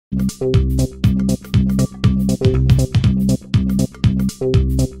In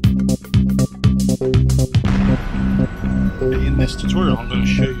this tutorial, I'm going to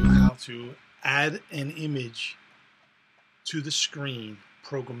show you how to add an image to the screen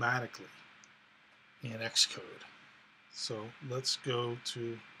programmatically in Xcode. So let's go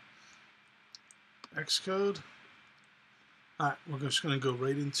to Xcode. Alright, we're just going to go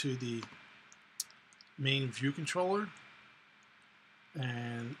right into the main view controller,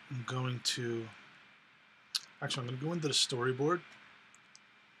 and I'm going to go into the storyboard,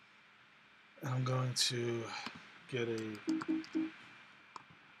 and I'm going to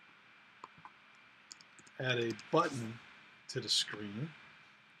add a button to the screen.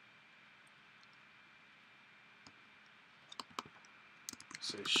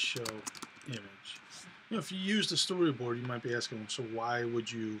 Say show image. You know, if you use the storyboard, you might be asking, so why would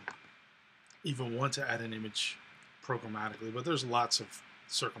you even want to add an image programmatically? But there's lots of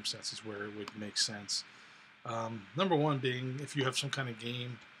circumstances where it would make sense. Number one being if you have some kind of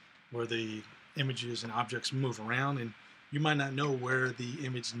game where the images and objects move around and you might not know where the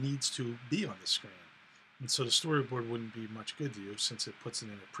image needs to be on the screen. And so the storyboard wouldn't be much good to you since it puts it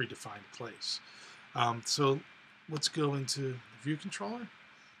in a predefined place. So let's go into the view controller.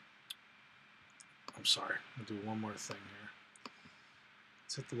 I'm sorry, I'll do one more thing here.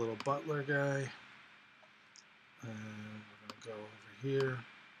 Let's hit the little butler guy. And we're going to go over here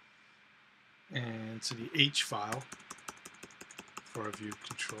and to the H file for our view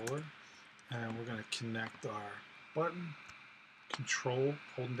controller. And we're going to connect our button, control,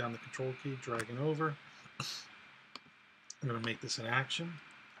 holding down the control key, dragging over. I'm going to make this an action.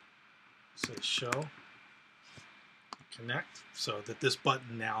 Say show, connect, so that this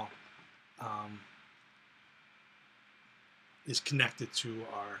button now is connected to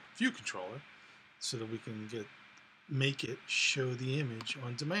our view controller so that we can make it show the image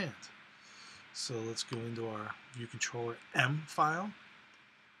on demand. So let's go into our view controller M file,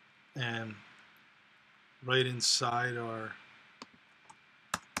 and right inside our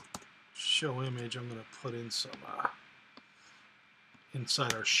show image, I'm going to put in some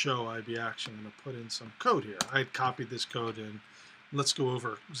inside our show IB action, I'm going to put in some code here. I copied this code and let's go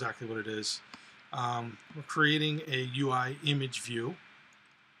over exactly what it is. We're creating a UI image view.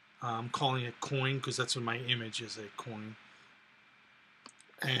 I'm calling it coin because that's what my image is, a coin.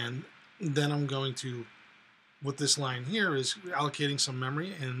 And then I'm going to, what this line here is allocating some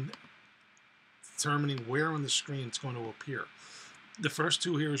memory and determining where on the screen it's going to appear. The first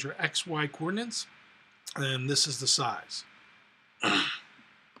two here is your XY coordinates, and this is the size.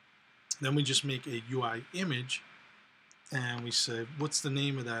 Then we just make a UI image, and we say, what's the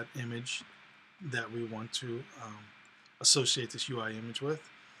name of that image that we want to associate this UI image with?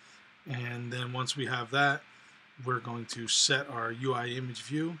 And then once we have that, we're going to set our UI image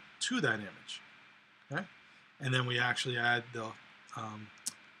view to that image. Okay? And then we actually add the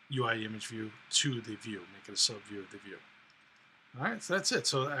UI image view to the view, make it a sub-view of the view. All right, so that's it.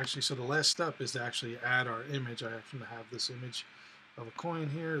 So the last step is to actually add our image. I actually have this image of a coin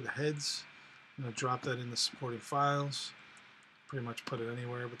here, the heads. I'm going to drop that in the supporting files. Pretty much put it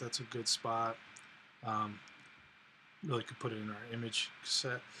anywhere, but that's a good spot. Really could put it in our image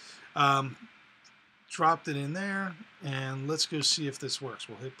cassette. Dropped it in there, and let's go see if this works.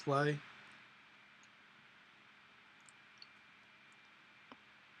 We'll hit play.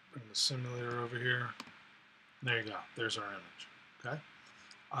 Bring the simulator over here. There you go. There's our image. Okay.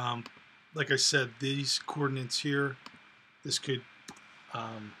 Like I said, these coordinates here, this could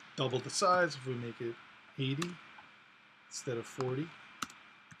double the size if we make it 80 instead of 40.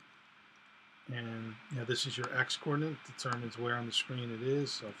 And this is your X coordinate, determines where on the screen it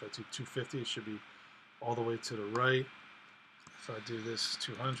is. So if I do 250, it should be all the way to the right. If I do this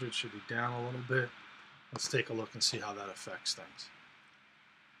 200, it should be down a little bit. Let's take a look and see how that affects things.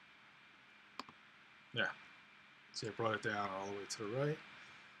 Yeah, see, I brought it down all the way to the right.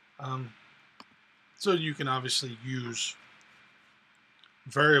 So you can obviously use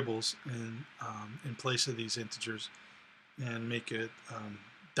variables in place of these integers and make it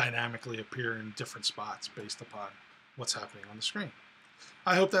dynamically appear in different spots based upon what's happening on the screen.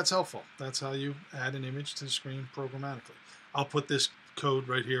 I hope that's helpful. That's how you add an image to the screen programmatically. I'll put this code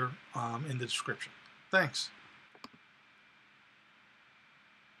right here in the description. Thanks.